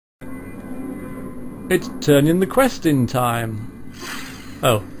It's turning the quest in time.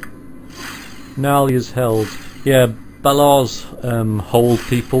 Oh. Nalia's held. Yeah, Baldur's hold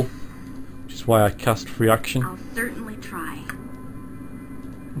people. Which is why I cast free action. I'll certainly try.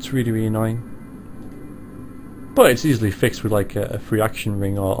 It's really, really annoying. But it's easily fixed with like a free action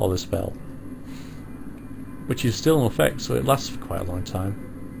ring or the spell. Which is still in effect, so it lasts for quite a long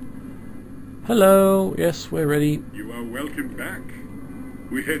time. Hello, yes, we're ready. You are welcome back.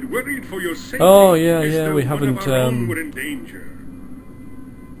 We had worried for your safety. Oh yeah, we haven't. Were in danger.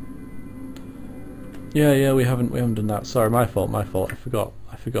 Yeah, we haven't done that. Sorry, my fault. I forgot.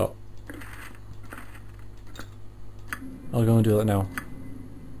 I'll go and do that now.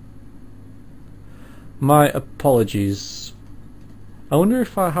 My apologies. I wonder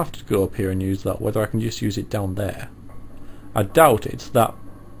if I have to go up here and use that, whether I can just use it down there. I doubt it's that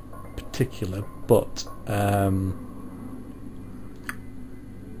particular, but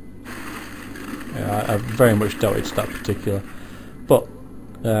yeah, I very much doubt it's that particular. But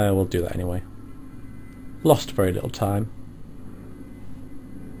we'll do that anyway. Lost very little time.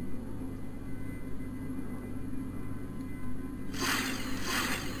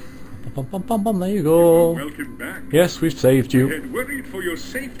 There you go. Welcome back. Yes, we've saved you. We had worried for your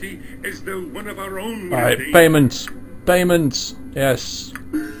safety as though one of our own were Alright, in danger. payments. Yes.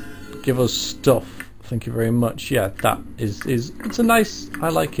 Give us stuff. Thank you very much. Yeah, that is it's a nice. I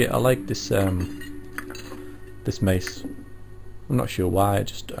like it. I like this this mace. I'm not sure why. I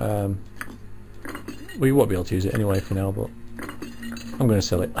just we won't be able to use it anyway for now, but I'm going to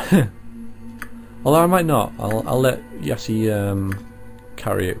sell it. Although I might not. I'll let Yassi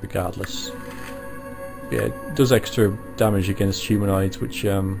carry it regardless. Yeah, it does extra damage against humanoids, which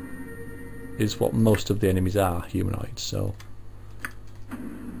is what most of the enemies are, humanoids. So,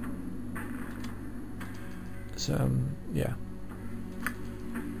 yeah,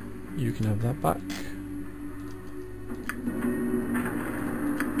 you can have that back.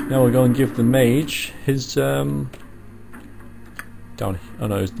 Now we'll go and give the mage his down. Oh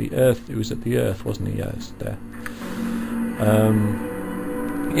no, it was the earth. It was at the earth, wasn't he? Yeah, it's there.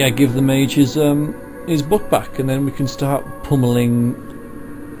 Yeah, give the mage his book back, and then we can start pummeling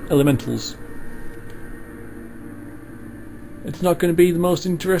elementals. It's not going to be the most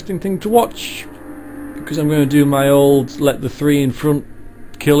interesting thing to watch, because I'm going to do my old let the three in front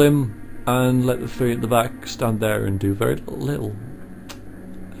kill him, and let the three at the back stand there and do very little.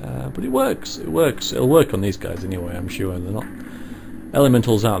 But it works. It works. It'll work on these guys anyway. I'm sure they're not.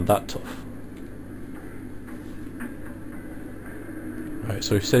 Elementals aren't that tough. Right,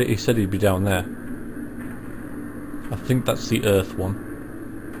 so he said he'd be down there. I think that's the earth one.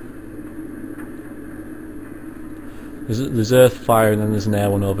 There's earth, fire, and then there's an air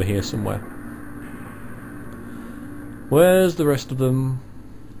one over here somewhere. Where's the rest of them?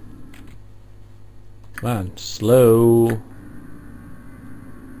 Man, slow.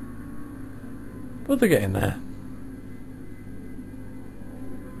 But they're getting there.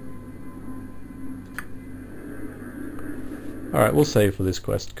 Alright, we'll save for this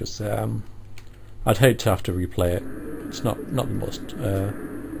quest because I'd hate to have to replay it. It's not the most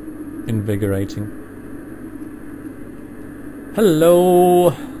invigorating.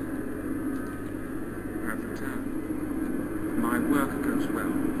 Hello! My work goes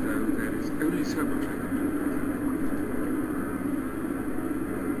well, though there is only so much I can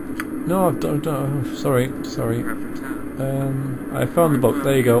do. No, I don't. Sorry. I found the book.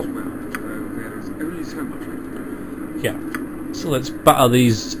 There you go. Yeah. So let's batter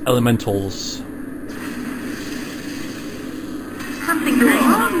these elementals. Something's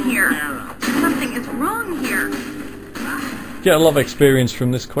wrong here. Something is wrong here. Get a lot of experience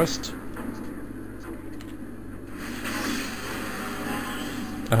from this quest.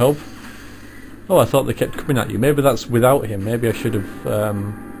 I hope. Oh, I thought they kept coming at you. Maybe that's without him. Maybe I should have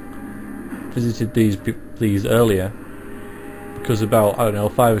visited these earlier. Because about, I don't know,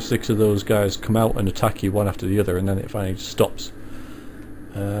 5 or 6 of those guys come out and attack you one after the other, and then it finally just stops.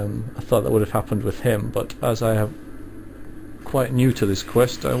 I thought that would have happened with him, but as I am quite new to this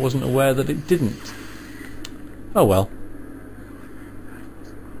quest, I wasn't aware that it didn't. Oh well.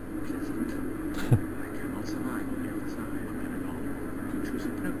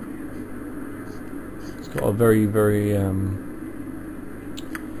 It's got a very, very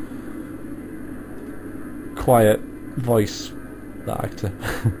quiet voice, that actor.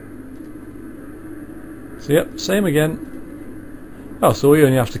 So yep, same again. Oh, so we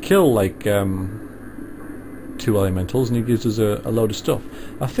only have to kill like 2 elementals and he gives us a load of stuff.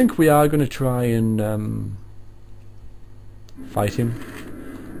 I think we are going to try and fight him.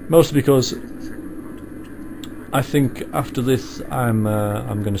 Mostly because I think after this, I'm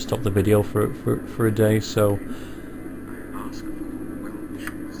going to stop the video for a day. So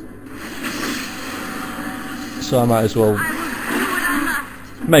I might as well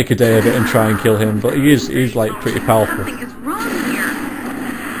make a day of it and try and kill him. But he's like pretty powerful. Something is wrong here.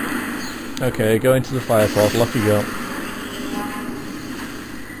 Okay, go into the fire portal. Off you go.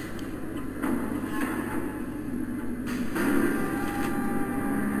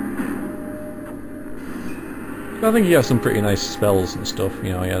 I think he has some pretty nice spells and stuff.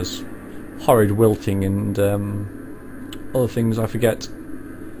 You know, he has horrid wilting and other things I forget.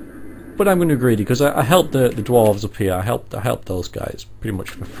 But I'm going to be greedy because I helped the dwarves up here. I helped those guys pretty much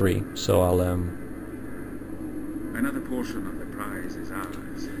for free. So I'll Another portion of the prize is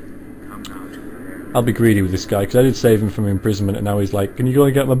ours. Come now to the area. I'll be greedy with this guy because I did save him from imprisonment, and now he's like, "Can you go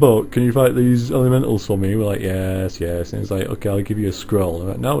and get my boat? Can you fight these elementals for me?" We're like, "Yes, yes." And he's like, "Okay, I'll give you a scroll." I'm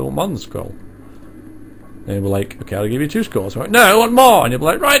like, "No, I want one scroll." And we're like, "Okay, I'll give you 2 scrolls." I'm like, "No, I want more." And he'll be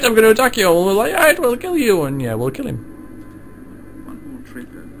like, "Right, I'm going to attack you." And we're like, "Alright, we'll kill you." And yeah, we'll kill him. One more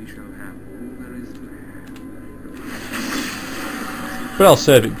trip and we shall have all there is to have. But I'll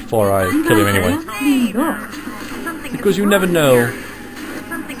save it before I kill him anyway. Something Because is you never wrong know. here.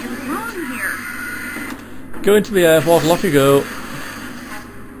 Something is wrong here. Go into the air portal, off you go.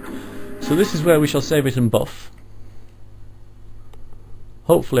 So this is where we shall save it and buff.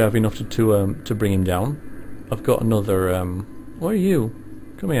 Hopefully I have enough to bring him down. I've got another where are you?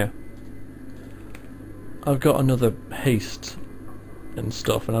 Come here. I've got another haste and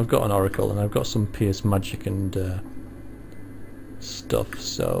stuff, and I've got an oracle, and I've got some pierce magic and stuff,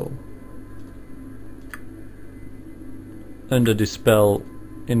 so and a dispel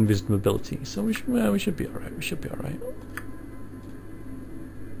invisibility, so we should be alright. We should be alright.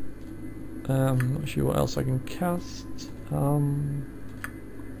 Not sure what else I can cast.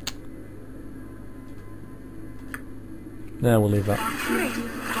 No, we'll leave that.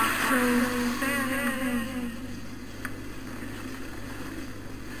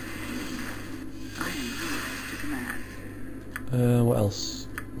 What else?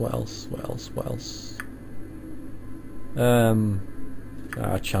 What else? What else? What else?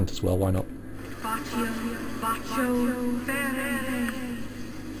 Chant as well, why not?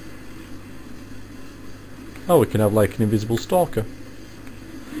 Oh, we can have like an invisible stalker.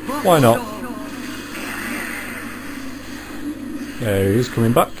 Why not? There he is,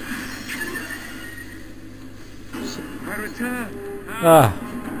 coming back. I return. Ah.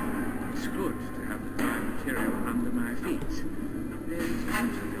 It's good to have the fine material under my feet.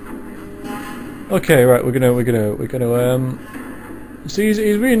 Okay, right. We're gonna. See, he's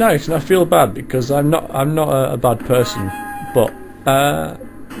really nice, and I feel bad because I'm not a bad person, but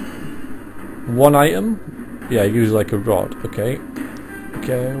one item. Yeah, use like a rod. Okay.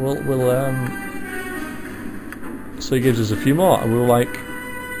 Okay. We'll So he gives us a few more, and we're like,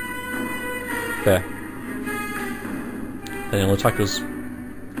 there. Then he'll attack us.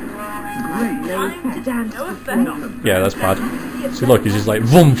 Yeah, that's bad. So look, he's just like,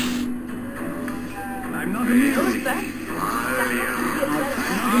 VUMF!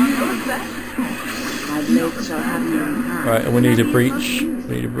 Right, and we need a breach.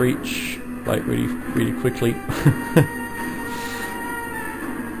 We need a breach, like really quickly.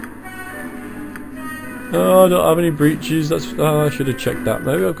 Oh, I don't have any breaches. That's I should have checked that.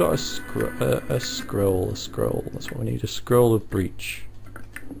 Maybe I've got a scroll. That's what we need. A scroll of breach.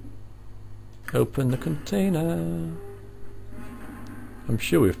 Open the container. I'm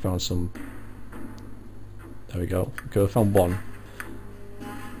sure we've found some. There we go. Okay, I found one.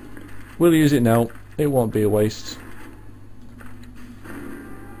 We'll use it now. It won't be a waste.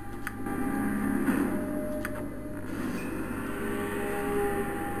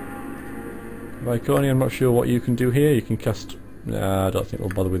 Viconi, I'm not sure what you can do here. You can cast. Nah, I don't think we'll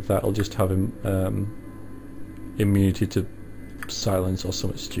bother with that. I'll just have him immunity to silence or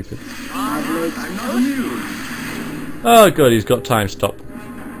something stupid. Oh god, he's got time stop.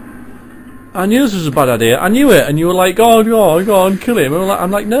 I knew this was a bad idea. I knew it, and you were like, "Oh, go on, kill him." And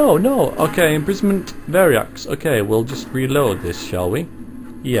I'm like, "No. Okay, imprisonment variax. Okay, we'll just reload this, shall we?"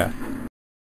 Yeah.